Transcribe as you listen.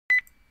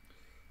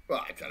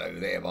Right, hello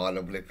there, my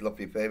lovely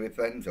fluffy fairy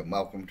friends, and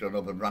welcome to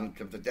another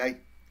rant of the day.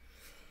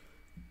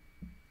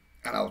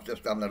 And I was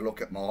just having a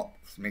look at Mark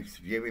Smith's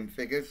viewing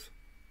figures,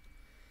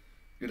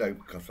 you know,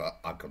 because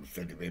I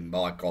consider him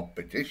my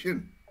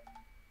competition.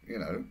 You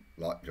know,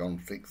 like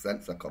John Sixth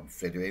Sense, I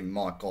consider him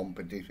my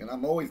competition.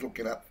 I'm always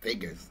looking at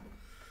figures.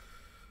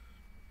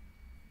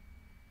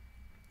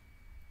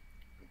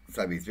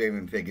 So his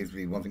viewing figures,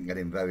 he wasn't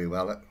getting very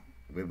well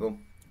with them.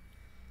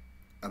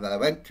 And then I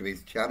went to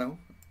his channel.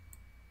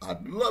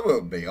 And lo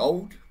and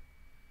behold,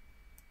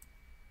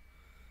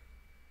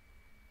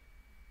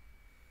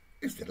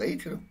 he's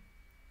deleted them.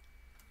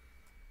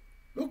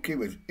 Look, he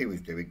was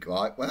doing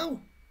quite well,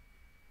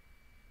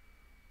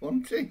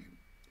 wasn't he?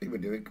 He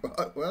was doing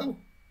quite well,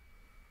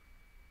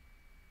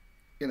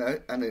 you know.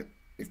 And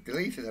he's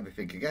deleted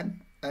everything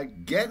again.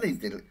 Again, he's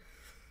deleted.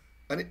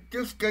 And it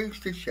just goes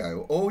to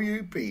show all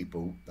you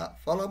people that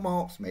follow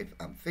Mark Smith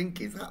and think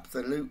he's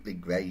absolutely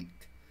great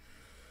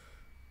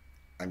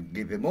and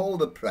give him all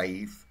the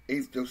praise,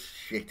 he's just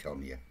shit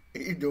on you.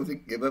 He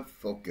doesn't give a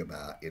fuck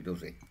about you, does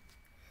he?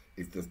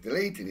 He's just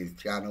deleted his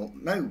channel,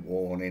 no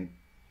warning,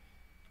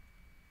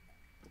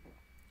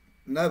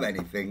 no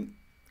anything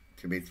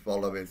to his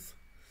followers.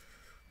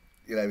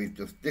 You know, he's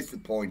just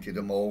disappointed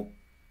them all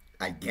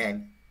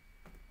again.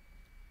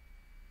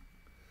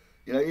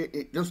 You know,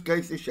 it just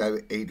goes to show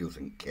he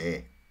doesn't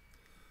care.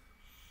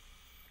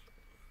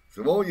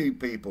 So all you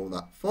people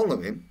that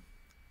follow him,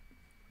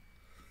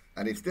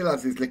 and he still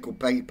has his little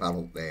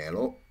PayPal up there,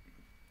 look.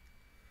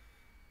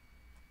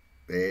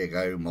 There you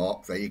go,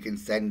 Mark, so you can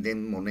send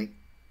him money,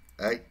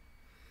 eh?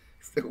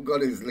 Still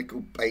got his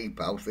little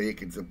PayPal so you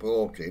can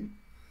support him.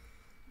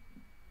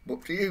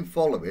 But to you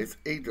followers,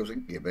 he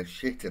doesn't give a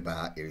shit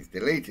about you. He's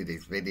deleted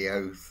his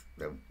videos,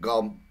 they're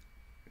gone.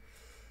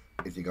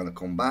 Is he going to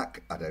come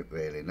back? I don't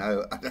really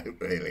know. I don't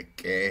really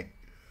care.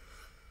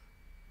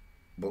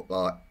 But,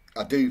 like,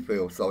 I do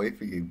feel sorry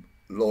for you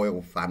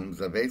loyal fans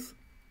of his.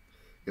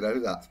 You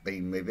know, that's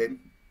been with him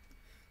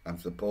and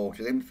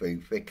supported him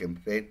through thick and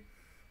thin.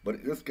 But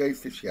it just goes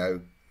to show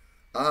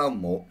how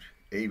much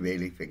he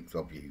really thinks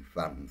of you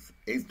fans.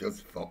 He's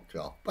just fucked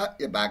off. Pack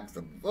your bags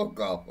and fuck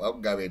off.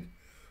 I'm going.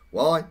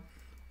 Why?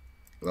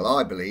 Well,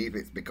 I believe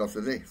it's because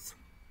of this.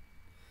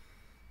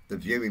 The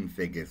viewing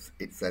figures,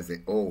 it says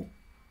it all.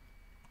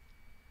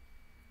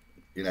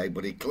 You know,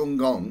 but he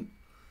clung on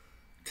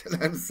to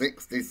them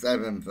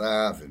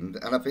 67,000,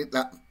 and I think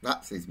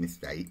that's his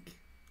mistake.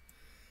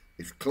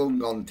 He's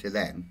clung on to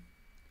them.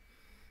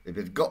 If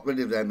he'd got rid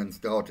of them and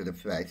started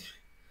afresh,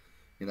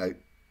 you know,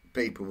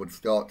 people would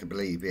start to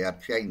believe he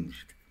had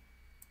changed.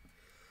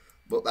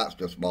 But that's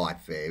just my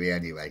theory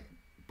anyway.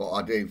 But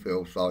I do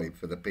feel sorry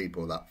for the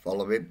people that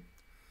follow him.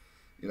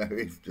 You know,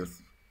 he's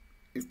just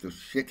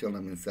shit on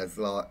them and says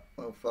like,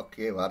 well, fuck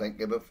you, I don't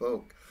give a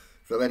fuck.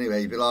 So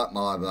anyway, if you like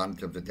my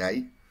rant of the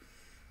day,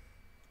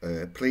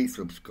 please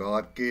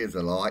subscribe, give us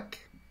a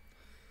like.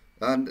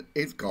 And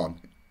it's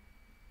gone.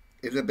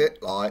 It's a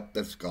bit like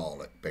the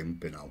Scarlet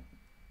Pimpernel.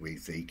 We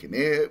seek him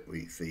here,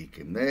 we seek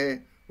him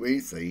there,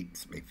 we seek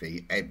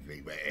Smithy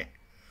everywhere.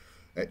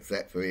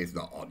 Except for he's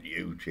not on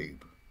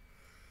YouTube.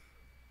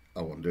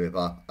 I wonder if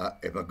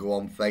I go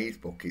on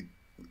Facebook,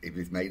 if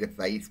he's made a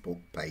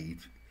Facebook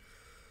page.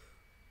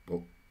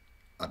 But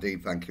I do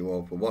thank you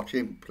all for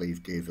watching. Please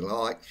give us a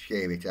like,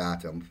 share it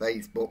out on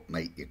Facebook,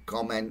 make your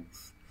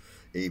comments.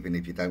 Even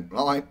if you don't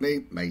like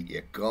me, make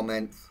your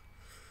comments.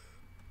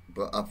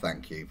 But I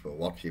thank you for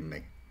watching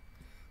me.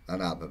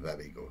 And have a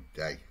very good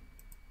day.